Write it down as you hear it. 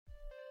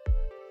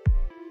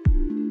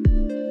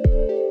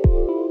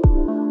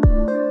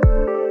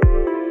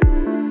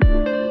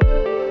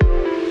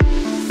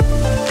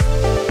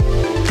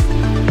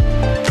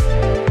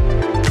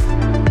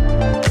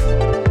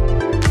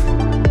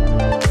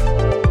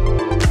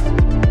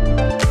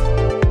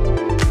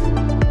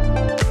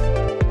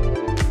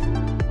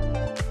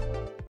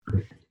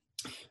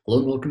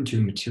Hello and welcome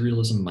to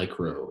Materialism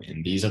Micro.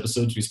 In these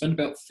episodes, we spend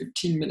about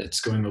 15 minutes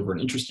going over an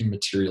interesting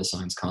material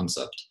science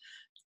concept.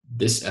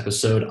 This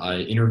episode, I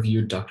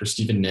interviewed Dr.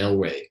 Stephen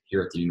Nailway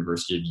here at the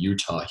University of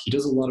Utah. He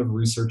does a lot of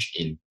research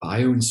in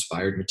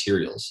bio-inspired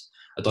materials.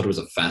 I thought it was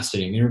a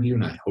fascinating interview,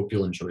 and I hope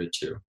you'll enjoy it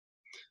too.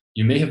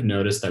 You may have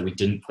noticed that we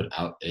didn't put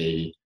out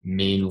a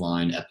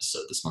mainline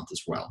episode this month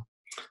as well.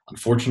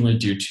 Unfortunately,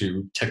 due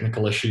to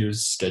technical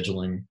issues,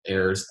 scheduling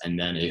errors, and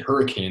then a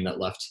hurricane that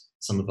left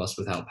some of us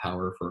without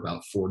power for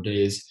about 4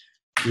 days,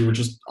 we were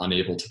just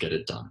unable to get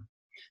it done.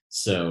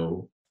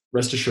 So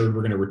rest assured,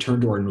 we're going to return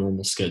to our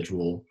normal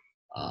schedule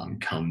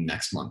come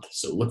next month.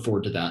 So look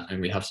forward to that,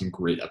 and we have some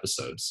great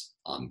episodes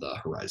on the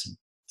horizon.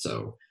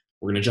 So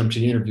we're going to jump to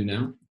the interview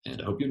now,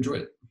 and I hope you enjoy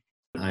it.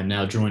 I'm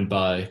now joined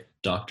by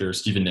Dr.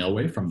 Stephen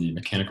Nailway from the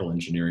Mechanical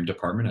Engineering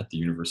Department at the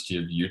University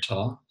of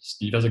Utah.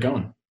 Steve, how's it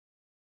going?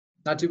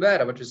 Not too bad.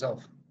 How about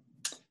yourself?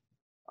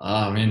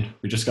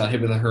 We just got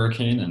hit with a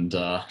hurricane, and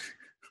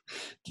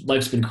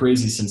life's been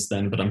crazy since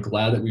then, but I'm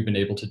glad that we've been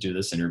able to do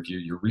this interview.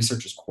 Your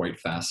research is quite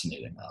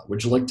fascinating.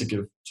 Would you like to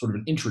give sort of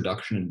an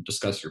introduction and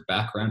discuss your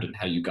background and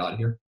how you got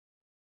here?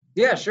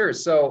 Yeah, sure.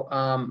 So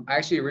I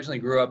actually originally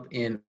grew up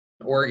in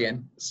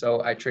Oregon.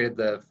 So I traded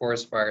the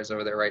forest fires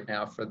over there right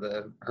now for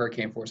the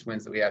hurricane force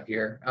winds that we have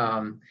here.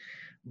 I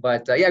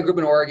grew up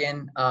in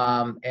Oregon,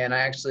 and I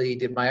actually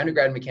did my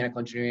undergrad in mechanical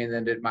engineering and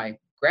then did my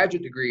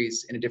graduate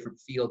degrees in a different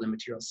field in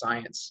material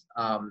science.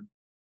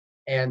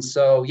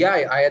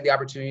 I had the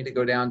opportunity to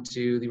go down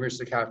to the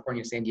University of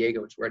California, San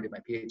Diego, which is where I did my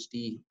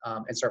PhD,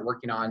 and start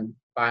working on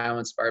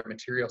bio-inspired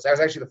materials. That was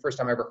actually the first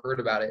time I ever heard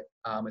about it,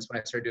 is when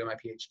I started doing my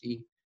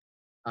PhD.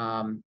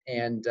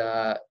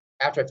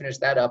 After I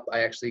finished that up, I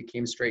actually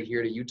came straight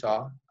here to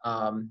Utah,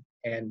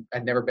 and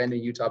I'd never been to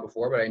Utah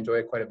before, but I enjoy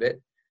it quite a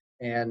bit.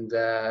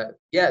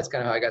 It's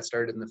kind of how I got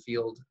started in the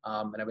field,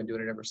 and I've been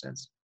doing it ever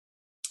since.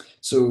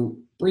 So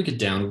break it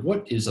down.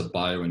 What is a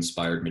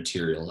bio-inspired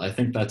material? I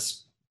think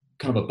that's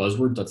kind of a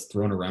buzzword that's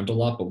thrown around a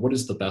lot, but what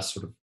is the best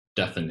sort of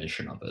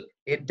definition of it?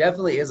 It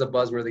definitely is a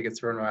buzzword that gets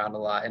thrown around a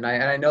lot. And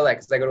I know that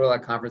because I go to a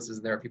lot of conferences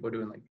and there are people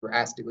doing like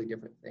drastically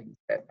different things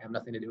that have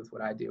nothing to do with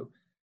what I do.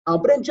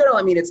 But in general,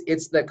 I mean,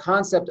 it's the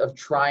concept of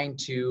trying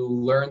to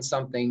learn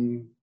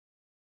something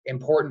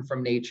important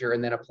from nature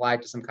and then apply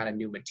it to some kind of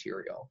new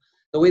material.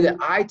 The way that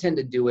I tend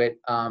to do it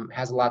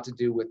has a lot to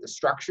do with the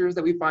structures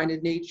that we find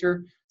in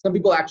nature. Some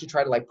people actually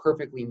try to like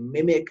perfectly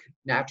mimic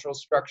natural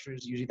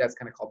structures. Usually that's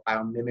kind of called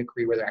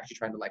biomimicry, where they're actually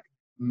trying to like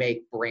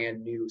make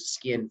brand new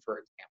skin,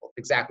 for example,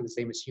 exactly the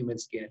same as human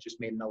skin. It's just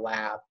made in a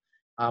lab.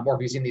 Or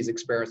if you've seen these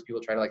experiments, people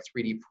try to like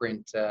 3D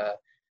print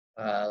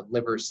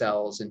liver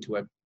cells into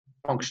a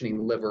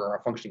functioning liver or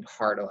a functioning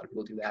heart. A lot of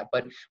people do that.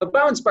 But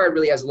bio-inspired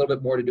really has a little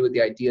bit more to do with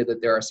the idea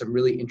that there are some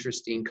really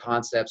interesting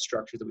concepts,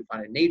 structures that we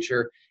find in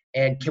nature.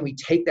 And can we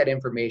take that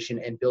information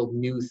and build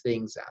new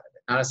things out of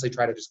it? Not necessarily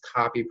try to just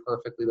copy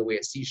perfectly the way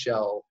a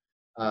seashell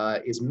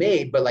is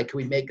made, but like, can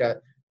we make a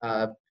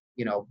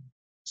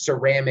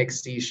ceramic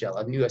seashell,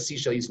 a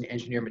seashell using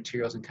engineered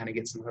materials and kind of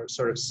get some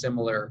sort of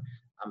similar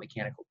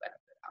mechanical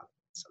benefit out of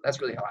it? So that's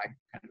really how I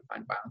kind of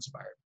define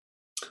bio-inspired.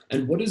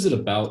 And what is it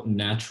about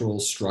natural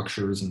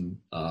structures and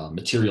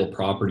material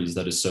properties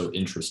that is so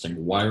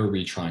interesting? Why are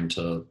we trying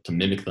to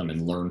mimic them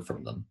and learn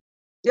from them?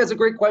 Yeah, it's a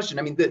great question.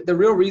 I mean, the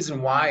real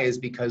reason why is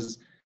because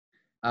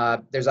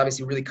there's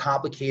obviously really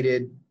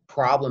complicated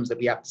problems that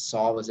we have to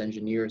solve as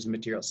engineers and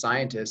material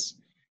scientists,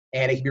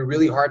 and it can be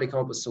really hard to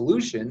come up with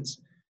solutions.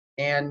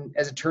 And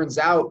as it turns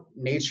out,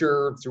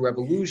 nature, through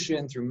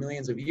evolution, through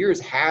millions of years,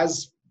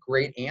 has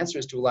great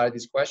answers to a lot of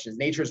these questions.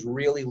 Nature is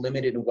really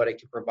limited in what it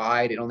can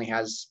provide. It only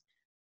has,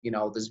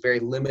 this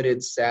very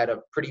limited set of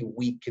pretty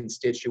weak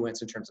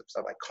constituents in terms of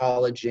stuff like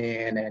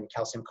collagen and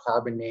calcium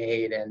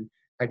carbonate and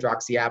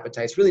hydroxyapatite.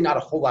 It's really not a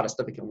whole lot of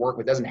stuff it can work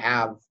with. It doesn't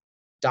have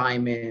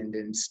diamond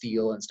and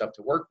steel and stuff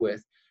to work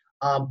with.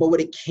 But what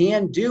it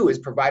can do is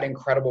provide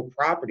incredible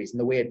properties. And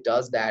the way it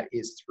does that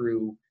is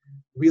through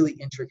really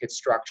intricate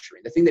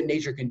structuring. The thing that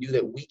nature can do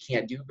that we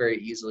can't do very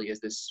easily is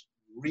this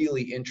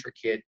really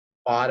intricate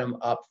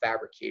bottom-up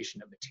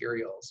fabrication of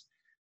materials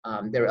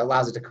that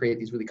allows it to create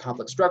these really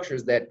complex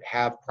structures that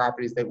have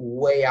properties that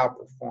way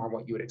outperform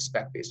what you would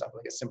expect based off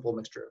like a simple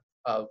mixture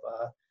of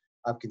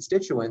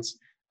constituents.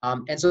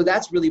 And so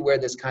that's really where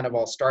this kind of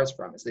all starts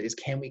from, is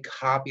can we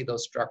copy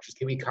those structures?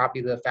 Can we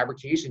copy the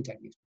fabrication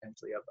techniques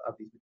potentially of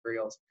these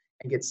materials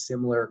and get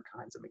similar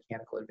kinds of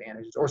mechanical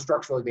advantages or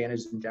structural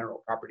advantages in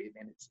general, property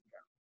advantages in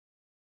general?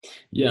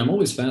 Yeah, I'm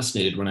always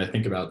fascinated when I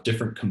think about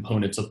different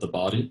components of the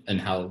body and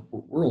how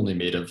we're only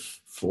made of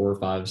 4 or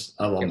 5,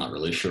 I'm not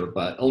really sure,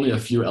 but only a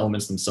few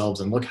elements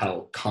themselves, and look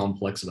how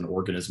complex of an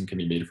organism can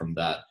be made from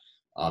that.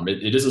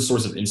 It is a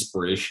source of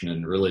inspiration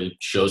and really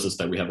shows us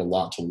that we have a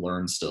lot to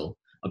learn still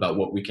about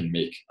what we can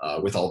make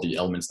with all the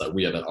elements that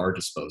we have at our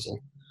disposal.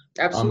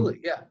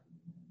 Absolutely, yeah.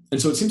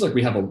 And so it seems like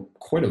we have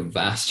quite a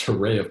vast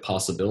array of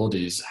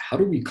possibilities. How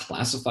do we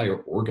classify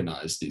or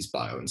organize these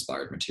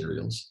bio-inspired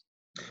materials?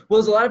 Well,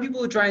 there's a lot of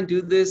people who try and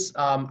do this.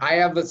 I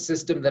have a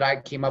system that I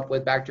came up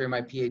with back during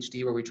my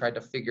PhD where we tried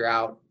to figure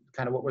out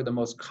kind of what were the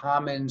most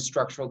common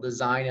structural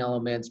design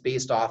elements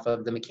based off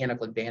of the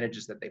mechanical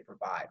advantages that they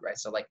provide, right?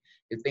 So like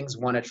if things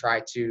want to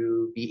try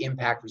to be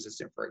impact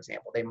resistant, for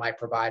example, they might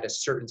provide a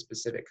certain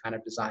specific kind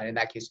of design. In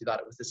that case, we thought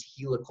it was this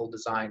helical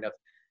design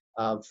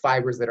of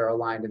fibers that are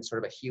aligned in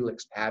sort of a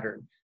helix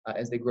pattern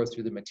as they grow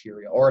through the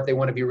material. Or if they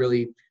want to be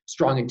really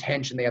strong in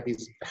tension, they have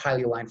these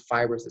highly aligned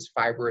fibers, this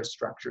fibrous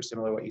structure,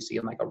 similar to what you see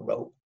in like a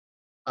rope.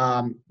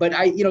 But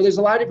there's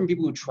a lot of different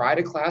people who try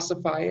to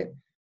classify it.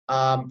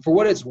 For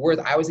what it's worth,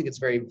 I always think it's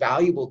very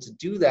valuable to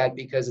do that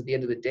because at the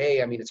end of the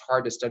day, I mean, it's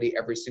hard to study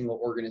every single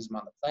organism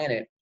on the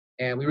planet.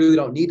 And we really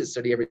don't need to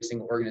study every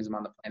single organism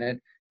on the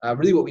planet.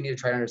 Really what we need to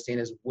try to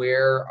understand is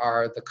where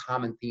are the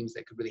common themes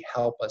that could really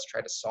help us try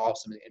to solve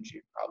some of the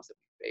engineering problems that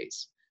we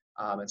face.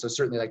 And so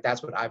certainly like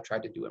that's what I've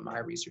tried to do in my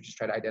research is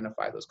try to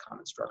identify those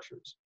common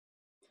structures.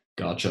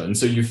 Gotcha. And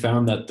so you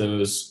found that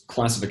those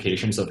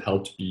classifications have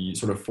helped be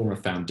sort of form a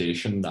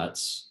foundation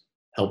that's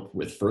helped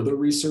with further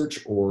research,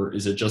 or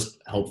is it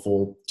just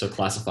helpful to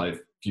classify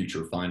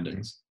future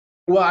findings?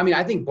 Well, I mean,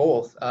 I think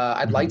both.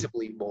 I'd like to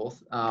believe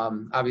both.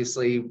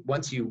 Obviously,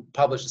 once you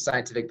publish a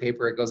scientific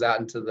paper, it goes out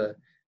into the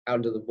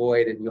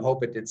void, and you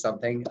hope it did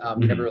something.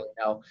 You never really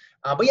know.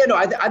 But yeah, no,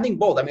 I think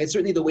both. I mean, it's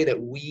certainly the way that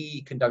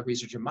we conduct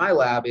research in my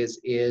lab is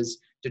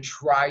to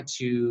try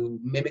to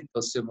mimic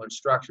those similar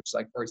structures.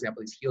 Like, for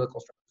example, these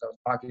helical structures I was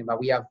talking about.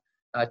 We have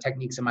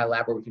techniques in my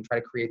lab where we can try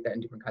to create that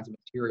in different kinds of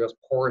materials,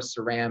 porous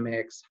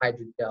ceramics,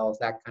 hydrogels,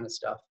 that kind of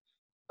stuff.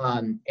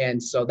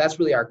 And so that's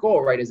really our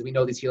goal, right? Is we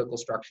know these helical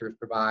structures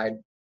provide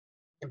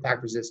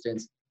impact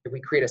resistance. If we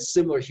create a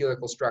similar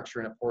helical structure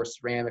in a porous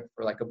ceramic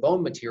for like a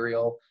bone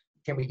material,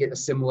 can we get a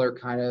similar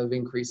kind of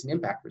increase in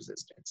impact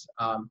resistance?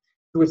 To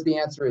which the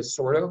answer is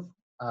sort of,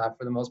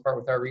 for the most part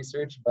with our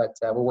research, but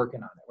we're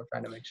working on it. We're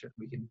trying to make sure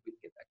we can get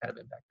that kind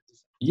of impact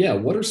resistance. Yeah,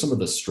 what are some of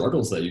the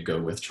struggles that you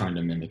go with trying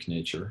to mimic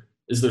nature?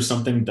 Is there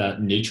something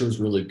that nature is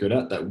really good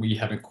at that we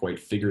haven't quite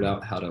figured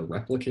out how to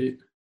replicate?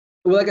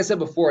 Well, like I said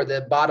before,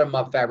 the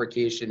bottom-up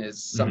fabrication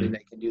is something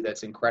that can do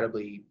that's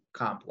incredibly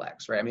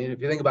complex, right? I mean,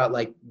 if you think about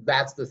like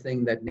that's the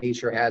thing that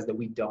nature has that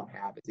we don't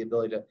have. It's the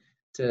ability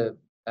to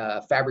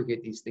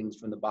fabricate these things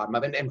from the bottom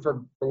up. And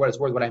for what it's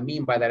worth, what I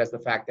mean by that is the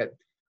fact that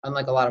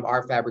unlike a lot of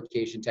our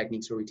fabrication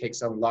techniques where we take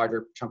some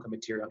larger chunk of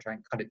material and try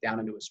and cut it down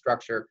into a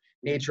structure,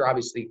 nature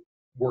obviously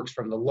works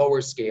from the lower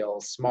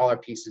scales, smaller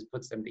pieces,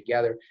 puts them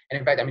together. And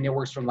in fact, I mean, it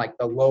works from like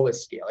the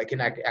lowest scale. It can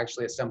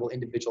actually assemble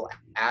individual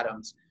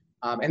atoms.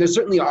 And there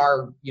certainly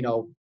are,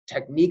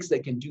 techniques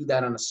that can do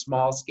that on a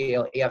small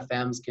scale.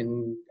 AFMs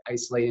can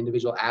isolate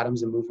individual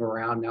atoms and move them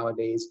around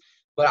nowadays.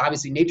 But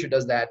obviously nature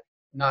does that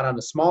not on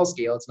a small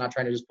scale. It's not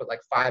trying to just put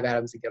like 5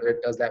 atoms together.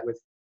 It does that with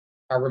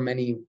however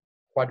many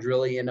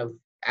quadrillion of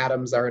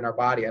atoms are in our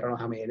body. I don't know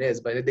how many it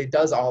is, but it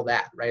does all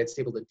that, right? It's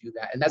able to do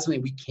that. And that's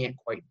something we can't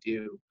quite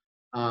do.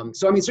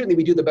 So, I mean, certainly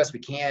we do the best we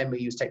can. We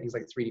use techniques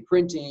like 3D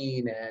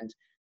printing and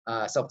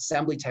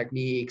self-assembly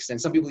techniques.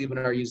 And some people even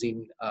are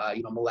using,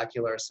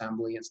 molecular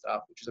assembly and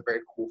stuff, which is a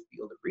very cool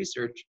field of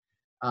research.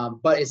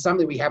 But it's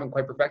something we haven't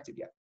quite perfected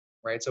yet,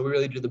 right? So we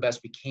really do the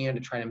best we can to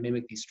try to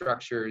mimic these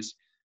structures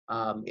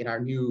in our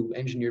new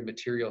engineered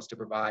materials to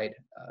provide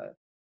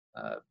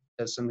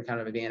some kind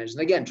of advantage.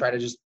 And again, try to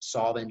just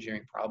solve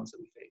engineering problems that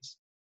we face.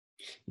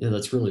 Yeah,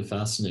 that's really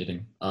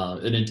fascinating.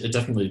 And it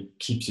definitely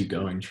keeps you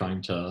going,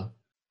 trying to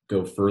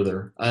go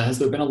further. Has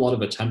there been a lot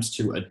of attempts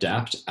to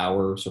adapt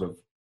our sort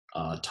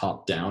of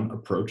top-down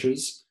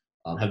approaches?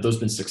 Have those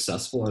been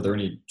successful? Are there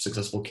any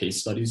successful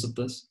case studies of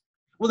this?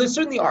 Well, there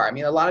certainly are. I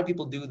mean, a lot of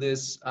people do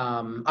this.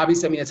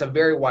 Obviously, I mean, it's a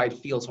very wide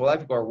field, so a lot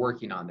of people are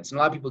working on this. And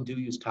a lot of people do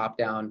use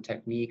top-down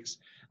techniques.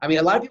 I mean,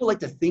 a lot of people like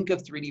to think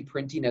of 3D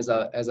printing as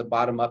a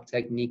bottom-up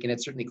technique, and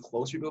it's certainly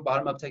closer to a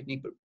bottom-up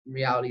technique, but in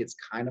reality, it's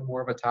kind of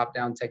more of a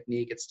top-down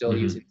technique. It's still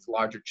using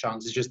larger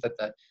chunks. It's just that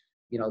the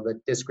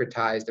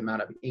discretized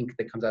amount of ink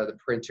that comes out of the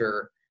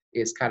printer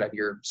is kind of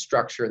your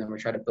structure, and then we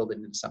try to build it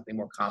into something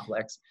more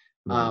complex.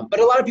 But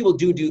a lot of people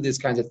do these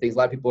kinds of things. A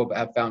lot of people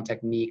have found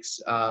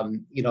techniques. A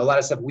lot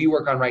of stuff we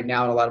work on right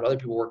now and a lot of other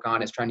people work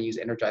on is trying to use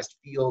energized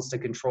fields to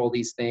control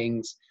these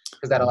things,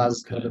 because that allows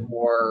us a little bit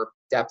more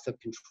depth of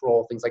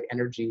control, things like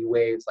energy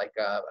waves, like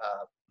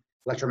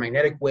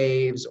electromagnetic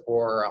waves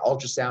or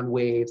ultrasound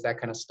waves, that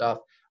kind of stuff,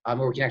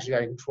 where we can actually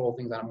control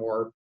things on a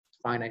more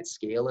finite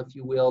scale, if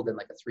you will, than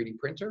like a 3D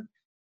printer.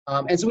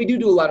 And so we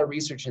do a lot of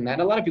research in that.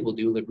 And a lot of people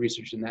do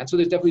research in that. So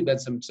there's definitely been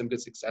some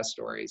good success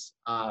stories.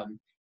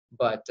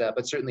 But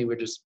certainly we're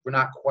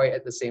not quite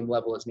at the same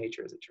level as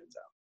nature, as it turns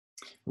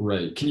out.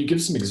 Right. Can you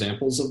give some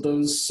examples of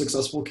those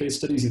successful case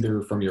studies,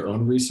 either from your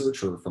own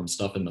research or from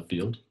stuff in the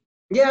field?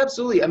 Yeah,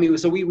 absolutely. I mean,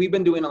 so we've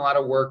been doing a lot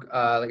of work,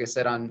 like I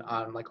said, on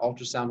like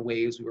ultrasound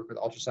waves. We work with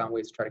ultrasound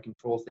waves to try to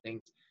control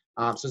things.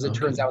 So as it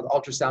turns out, with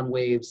ultrasound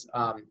waves,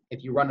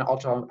 if you run an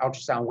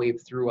ultrasound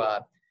wave through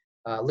a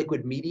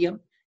liquid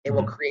medium, it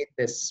will create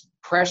this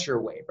pressure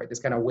wave, right? This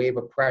kind of wave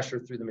of pressure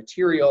through the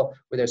material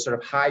where there's sort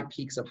of high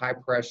peaks of high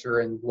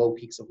pressure and low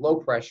peaks of low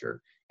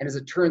pressure. And as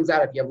it turns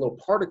out, if you have little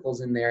particles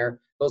in there,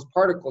 those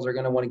particles are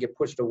going to want to get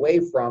pushed away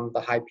from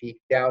the high peak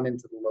down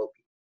into the low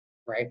peak.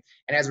 right?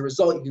 And as a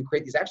result, you can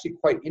create these actually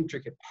quite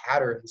intricate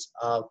patterns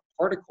of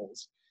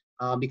particles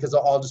because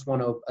they'll all just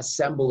want to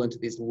assemble into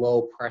these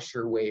low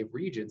pressure wave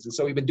regions. And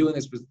so we've been doing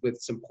this with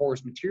some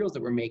porous materials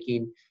that we're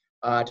making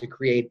to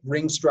create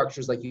ring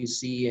structures like you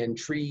see in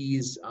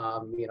trees,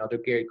 to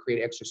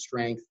create extra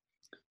strength.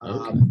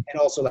 Okay. And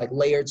also like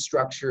layered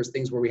structures,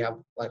 things where we have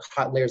like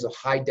hot layers of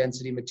high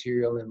density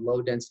material and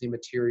low density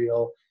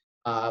material,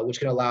 which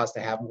can allow us to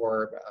have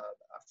more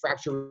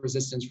fracture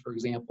resistance, for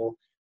example.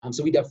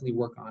 So we definitely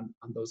work on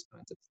those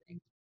kinds of things.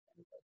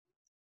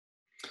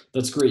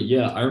 That's great.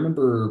 Yeah, I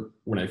remember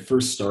when I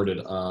first started,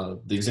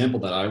 the example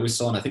that I always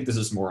saw, and I think this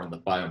is more on the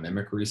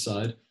biomimicry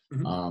side,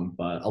 Mhm.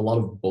 but a lot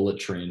of bullet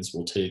trains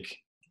will take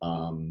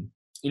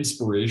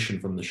inspiration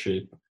from the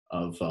shape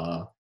of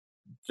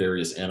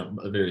various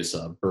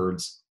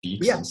birds'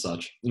 beaks Yeah, and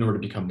such in order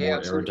to become yeah, more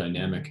absolutely.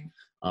 aerodynamic.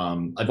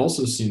 I've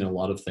also seen a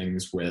lot of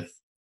things with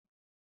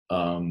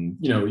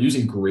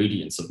using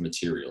gradients of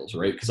materials,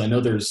 right? Because I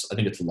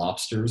think it's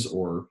lobsters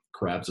or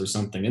crabs or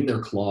something in their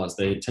claws,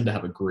 they tend to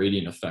have a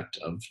gradient effect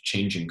of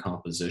changing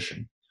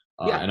composition.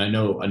 Yeah. And I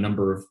know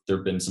there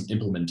have been some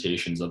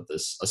implementations of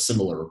a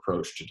similar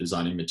approach to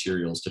designing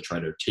materials to try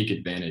to take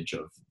advantage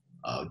of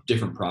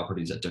different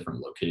properties at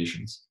different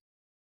locations.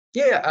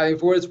 Yeah,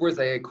 for what it's worth,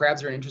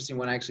 crabs are an interesting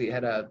one. I actually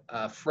had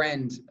a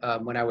friend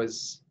when I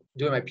was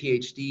doing my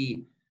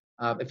PhD.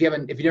 If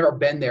you've never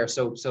been there,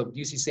 so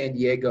UC San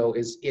Diego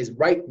is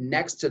right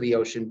next to the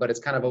ocean, but it's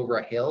kind of over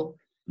a hill.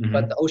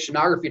 But the Hmm.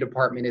 oceanography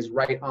department is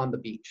right on the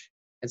beach.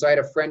 And so I had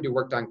a friend who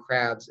worked on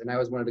crabs, and I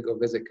always wanted to go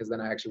visit because then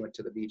I actually went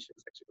to the beach. It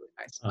was actually really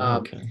nice.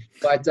 Okay.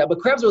 But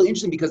crabs are really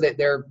interesting because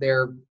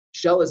their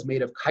shell is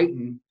made of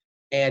chitin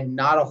and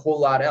not a whole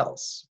lot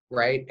else,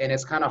 right? And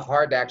it's kind of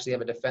hard to actually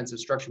have a defensive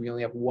structure when you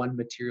only have one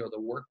material to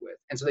work with.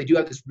 And so they do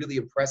have this really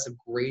impressive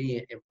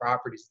gradient in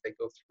properties that they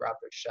go throughout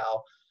their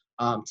shell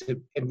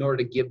in order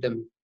to give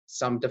them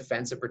some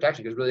defensive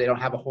protection, because really they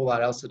don't have a whole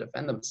lot else to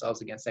defend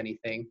themselves against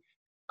anything.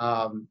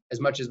 As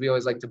much as we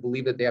always like to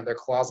believe that they have their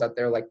claws out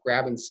there like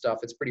grabbing stuff,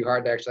 it's pretty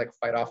hard to actually like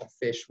fight off a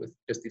fish with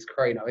just these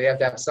they have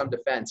to have some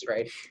defense,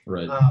 right?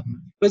 Right.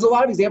 There's a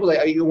lot of examples.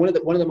 One of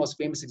the most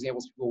famous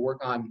examples people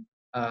work on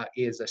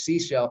is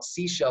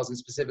seashells, and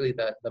specifically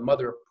the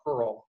mother of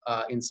pearl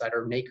inside,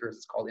 or nacres,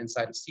 it's called,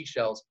 inside of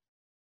seashells,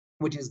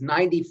 which is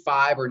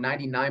 95 or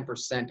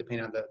 99%,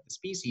 depending on the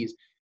species,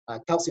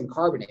 calcium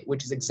carbonate,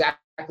 which is exactly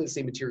the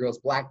same material as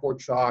blackboard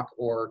chalk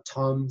or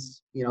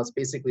Tums. It's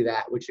basically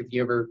that, which if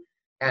you ever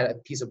had a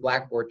piece of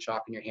blackboard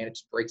chalk in your hand, it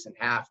just breaks in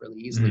half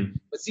really easily. Mhm.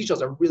 But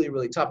seashells are really,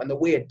 really tough. And the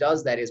way it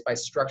does that is by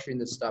structuring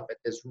this stuff at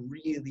this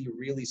really,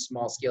 really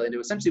small scale into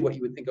essentially what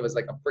you would think of as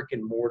like a brick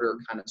and mortar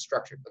kind of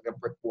structure, like a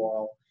brick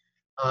wall.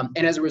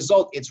 And as a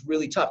result, it's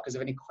really tough because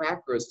if any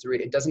crack goes through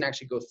it, it doesn't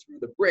actually go through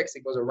the bricks,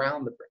 it goes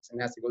around the bricks and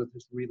it has to go through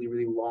this really,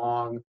 really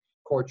long,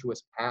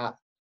 tortuous path.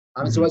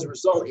 And so Mhm. as a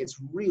result,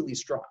 it's really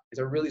strong. It's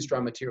a really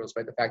strong material,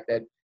 despite the fact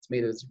that it's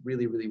made of this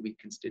really, really weak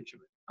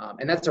constituent.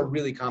 And that's a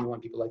really common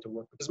one people like to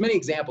work with. There's many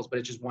examples, but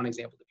it's just one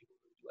example that people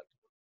really do like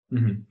to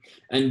work Mhm.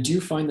 And do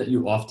you find that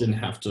you often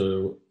have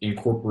to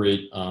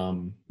incorporate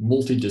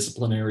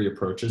multidisciplinary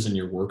approaches in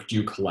your work? Do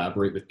you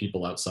collaborate with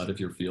people outside of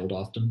your field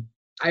often?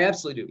 with. I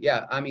absolutely do.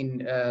 Yeah. I mean,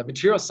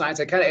 material science,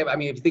 if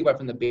you think about it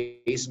from the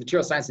base,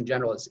 material science in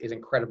general is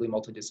incredibly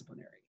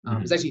multidisciplinary.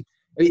 It's Mhm. actually,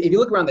 if you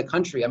look around the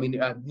country,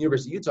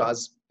 University of Utah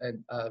is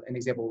an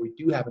example where we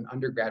do have an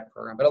undergrad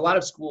program, but a lot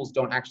of schools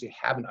don't actually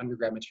have an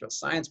undergrad material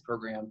science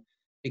program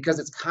because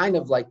it's kind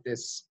of like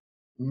this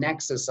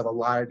nexus of a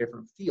lot of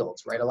different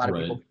fields, right? A lot of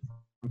Right. people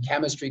from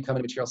chemistry come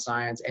into material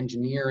science,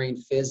 engineering,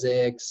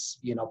 physics,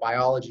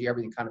 biology,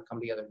 everything kind of come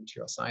together in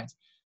material science.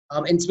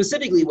 And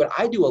specifically, what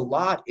I do a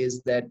lot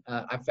is that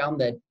I found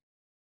that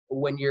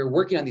when you're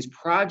working on these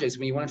projects,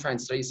 when you want to try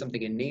and study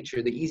something in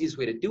nature, the easiest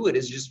way to do it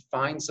is just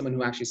find someone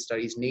who actually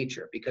studies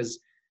nature. Because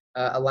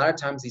a lot of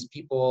times these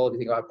people, if you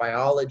think about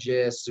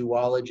biologists,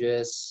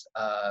 zoologists,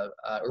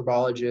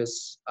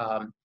 herbologists,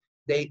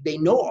 they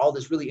know all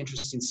this really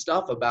interesting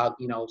stuff about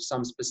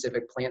some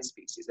specific plant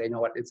species. They know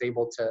what it's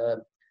able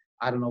to,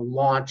 I don't know,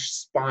 launch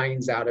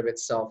spines out of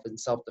itself in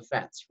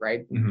self-defense,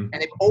 right? Mhm.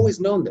 And they've always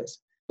known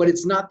this, but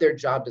it's not their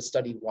job to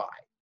study why,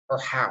 or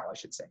how, I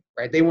should say,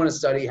 right? They want to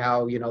study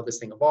how this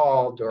thing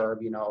evolved, or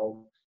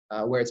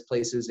where its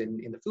place is in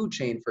the food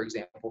chain, for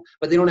example,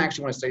 but they don't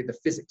actually want to study the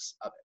physics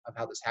of it, of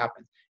how this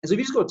happens. And so if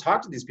you just go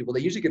talk to these people, they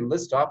usually can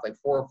list off like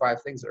 4 or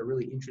 5 things that are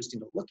really interesting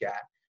to look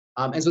at.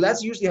 And so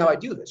that's usually how I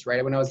do this,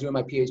 right? When I was doing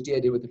my PhD, I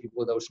did with the people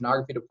with the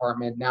oceanography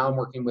department. Now I'm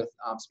working with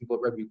some people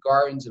at Redview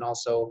Gardens, and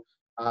also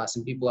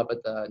some people up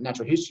at the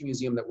Natural History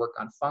Museum that work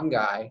on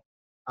fungi.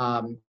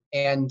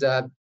 And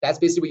that's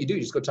basically what you do.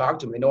 You just go talk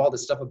to them. They know all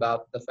this stuff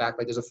about the fact,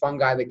 like, there's a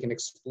fungi that can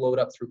explode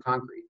up through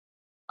concrete.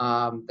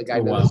 The guy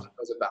Oh, knows wow.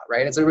 about,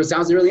 right? And so it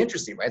sounds really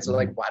interesting, right? So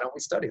like, Mhm. why don't we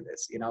study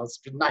this?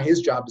 It's not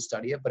his job to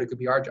study it, but it could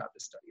be our job to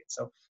study it.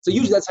 So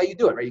usually that's how you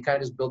do it, right? You kind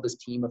of just build this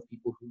team of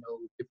people who know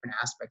different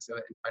aspects of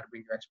it and try to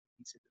bring your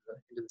expertise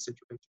into the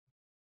situation.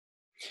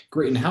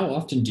 Great. And how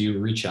often do you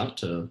reach out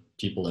to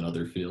people in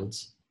other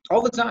fields?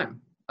 All the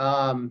time.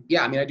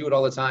 Yeah, I mean, I do it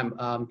all the time.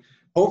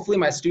 hopefully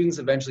my students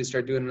eventually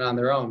start doing it on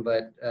their own,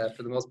 but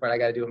for the most part, I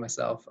got to do it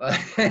myself.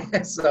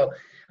 So,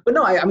 but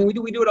no, I mean, we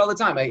do it all the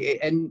time.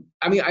 And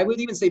I mean, I would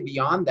even say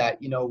beyond that,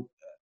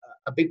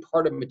 a big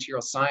part of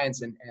material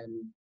science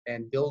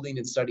and building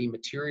and studying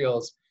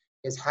materials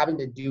is having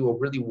to do a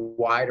really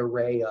wide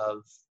array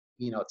of,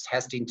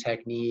 testing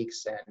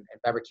techniques and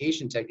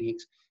fabrication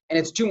techniques. And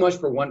it's too much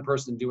for one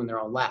person doing their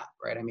own lab,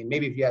 right? I mean,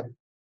 maybe if you had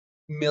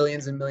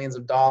millions and millions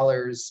of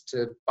dollars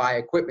to buy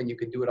equipment, you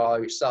could do it all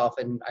yourself.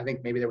 And I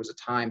think maybe there was a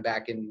time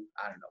back in,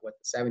 I don't know, what,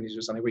 the 70s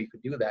or something, where you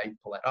could do that, you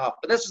pull that off.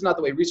 But that's just not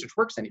the way research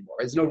works anymore.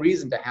 There's no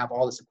reason to have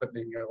all this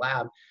equipment in your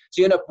lab.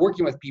 So you end up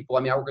working with people.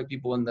 I mean, I work with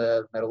people in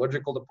the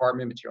metallurgical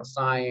department, material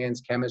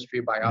science,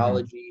 chemistry,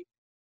 biology,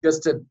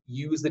 just to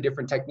use the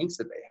different techniques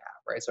that they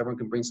have, right? So everyone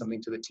can bring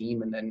something to the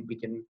team, and then we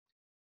can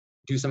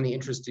do something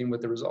interesting with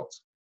the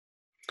results.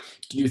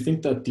 Do you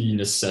think that the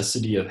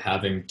necessity of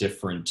having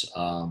different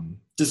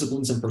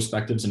disciplines and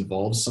perspectives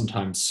involved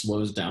sometimes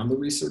slows down the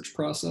research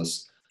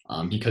process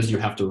because you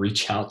have to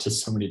reach out to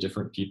so many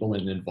different people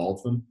and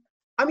involve them?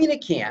 I mean,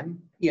 it can,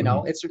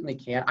 it certainly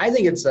can. I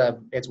think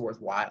it's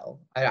worthwhile.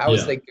 I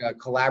always think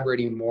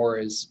collaborating more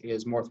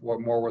is more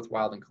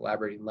worthwhile than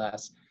collaborating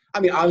less. I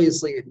mean,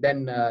 obviously,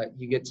 then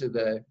you get to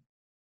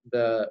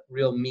the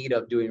real meat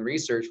of doing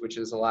research, which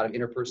is a lot of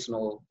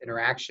interpersonal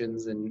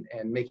interactions and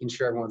making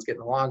sure everyone's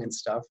getting along and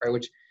stuff, right?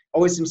 Which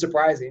always seems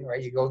surprising,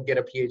 right? You go get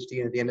a PhD,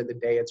 and at the end of the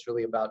day, it's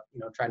really about,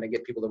 trying to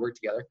get people to work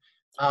together.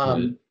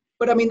 Right.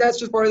 But I mean, that's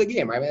just part of the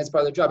game, right? I mean, that's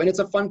part of the job, and it's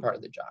a fun part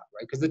of the job,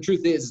 right? Because the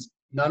truth is,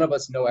 none of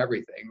us know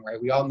everything,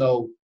 right? We all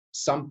know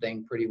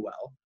something pretty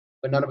well,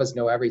 but none of us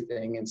know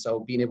everything. And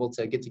so being able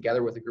to get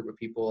together with a group of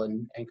people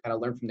and kind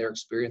of learn from their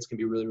experience can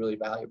be really, really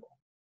valuable.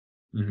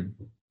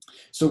 Mm-hmm.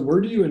 So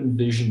where do you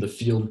envision the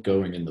field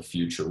going in the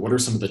future? What are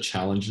some of the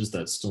challenges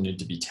that still need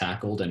to be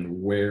tackled,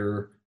 and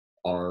where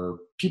are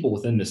people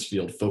within this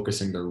field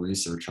focusing their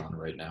research on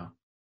right now?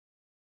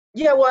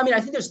 Yeah, well, I mean, I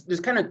think there's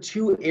kind of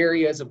two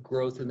areas of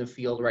growth in the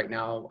field right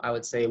now, I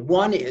would say.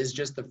 One is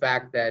just the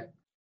fact that,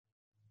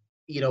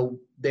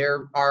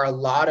 there are a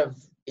lot of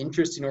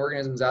interesting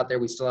organisms out there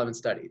we still haven't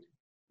studied,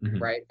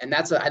 right? And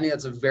I think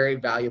that's a very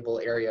valuable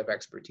area of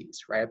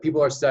expertise, right?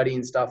 People are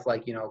studying stuff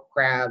like,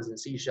 crabs and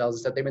seashells and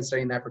stuff. They've been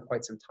studying that for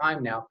quite some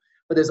time now,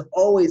 but there's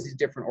always these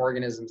different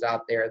organisms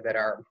out there that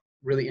are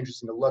really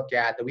interesting to look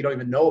at that we don't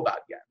even know about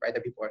yet, right?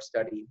 That people are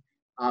studying.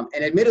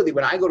 And admittedly,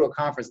 when I go to a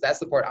conference, that's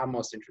the part I'm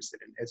most interested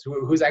in. It's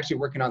who's actually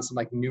working on some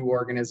like new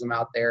organism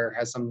out there,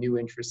 has some new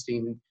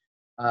interesting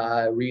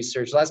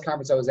research. Last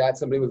conference I was at,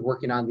 somebody was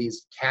working on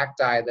these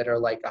cacti that are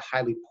like a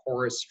highly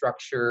porous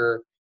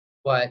structure,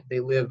 but they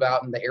live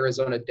out in the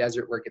Arizona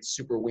desert where it gets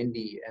super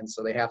windy. And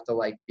so they have to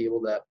like be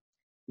able to,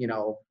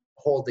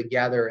 hold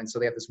together. And so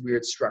they have this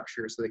weird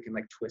structure so they can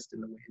like twist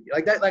in the wind.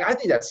 Like that, like I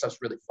think that stuff's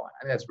really fun.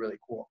 I think that's really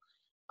cool.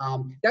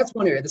 That's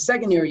one area. The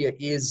second area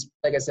is,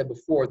 like I said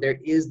before, there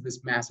is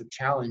this massive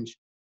challenge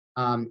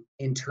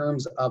in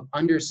terms of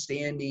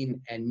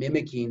understanding and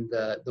mimicking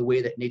the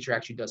way that nature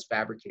actually does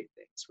fabricate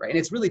things, right? And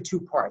it's really two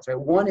parts, right?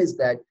 One is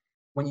that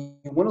when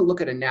you want to look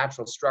at a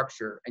natural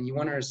structure and you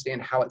want to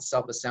understand how it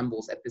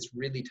self-assembles at this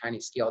really tiny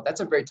scale,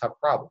 that's a very tough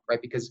problem,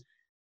 right? Because,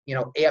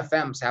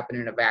 AFMs happen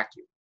in a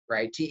vacuum,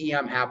 right?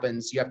 TEM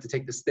happens, you have to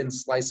take this thin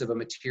slice of a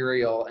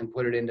material and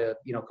put it into,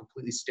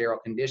 completely sterile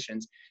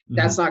conditions.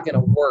 That's not going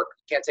to work.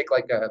 You can't take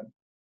like a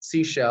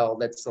seashell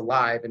that's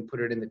alive and put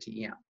it in the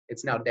TEM.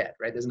 It's now dead,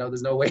 right? There's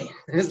no way,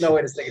 there's no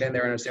way to stick it in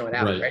there and understand what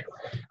happened, right?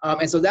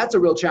 And so that's a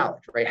real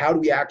challenge, right? How do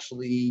we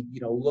actually,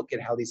 look at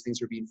how these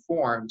things are being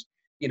formed,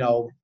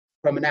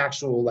 from an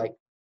actual like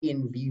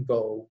in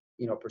vivo,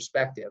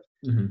 perspective.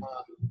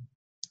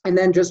 And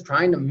then just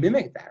trying to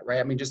mimic that, right?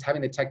 I mean, just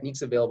having the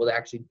techniques available to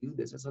actually do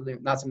this is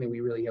not something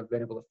we really have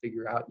been able to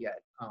figure out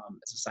yet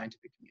as a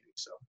scientific community.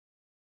 So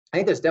I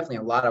think there's definitely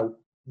a lot of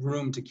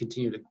room to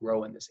continue to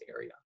grow in this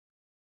area.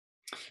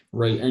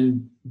 Right.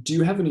 And do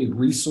you have any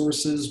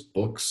resources,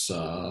 books,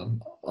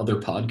 other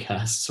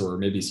podcasts, or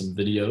maybe some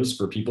videos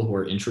for people who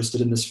are interested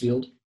in this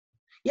field?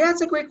 Yeah, it's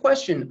a great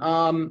question.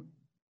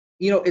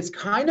 It's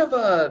kind of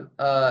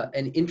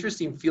an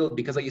interesting field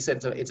because, like you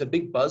said, it's a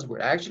big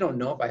buzzword. I actually don't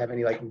know if I have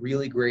any like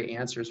really great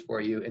answers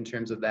for you in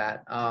terms of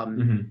that.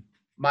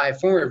 My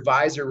former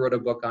advisor wrote a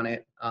book on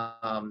it,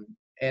 and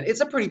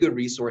it's a pretty good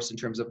resource in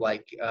terms of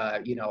like,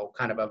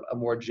 kind of a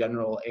more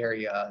general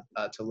area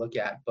to look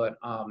at. But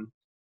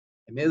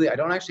admittedly, I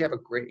don't actually have a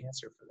great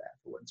answer for that,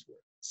 for what it's worth.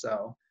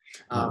 So,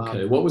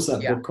 okay, what was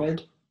that book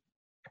called?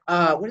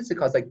 What is it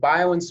called? It's like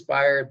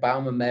bio-inspired,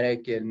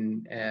 biomimetic,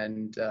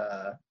 and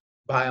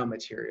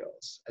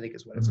biomaterials, I think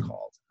is what it's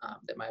called,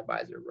 that my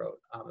advisor wrote,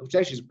 which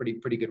actually is a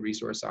pretty good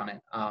resource on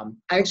it. I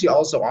actually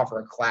also offer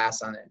a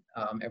class on it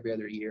every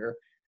other year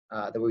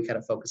that we kind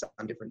of focus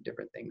on different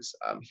things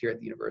here at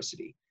the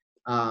university.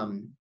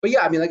 But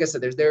yeah, I mean, like I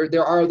said,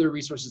 there are other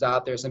resources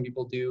out there. Some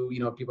people do,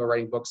 people are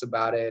writing books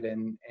about it,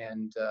 and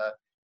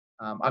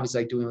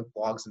obviously like doing with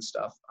blogs and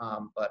stuff.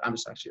 But I'm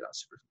just actually not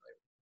super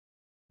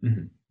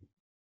familiar.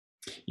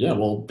 Yeah,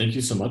 well, thank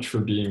you so much for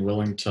being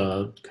willing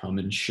to come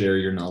and share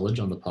your knowledge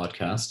on the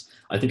podcast.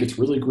 I think it's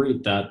really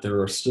great that there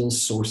are still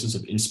sources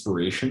of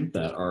inspiration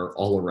that are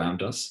all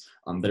around us,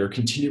 that are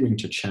continuing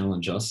to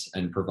challenge us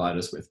and provide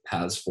us with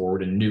paths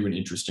forward and new and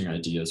interesting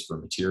ideas for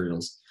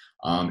materials.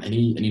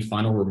 Any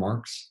final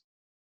remarks?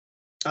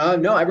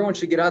 No, everyone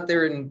should get out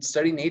there and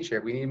study nature.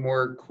 We need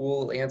more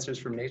cool answers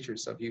from nature.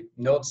 So if you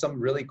know of some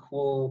really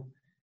cool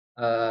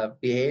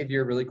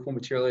behavior, really cool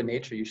material in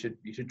nature, you should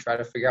try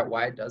to figure out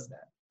why it does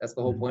that. That's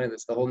the whole Mhm. point of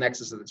this, the whole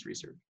nexus of this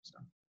research. So,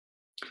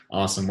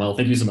 Awesome. Well,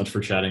 thank you so much for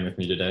chatting with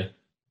me today.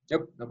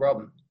 yep, no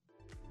problem.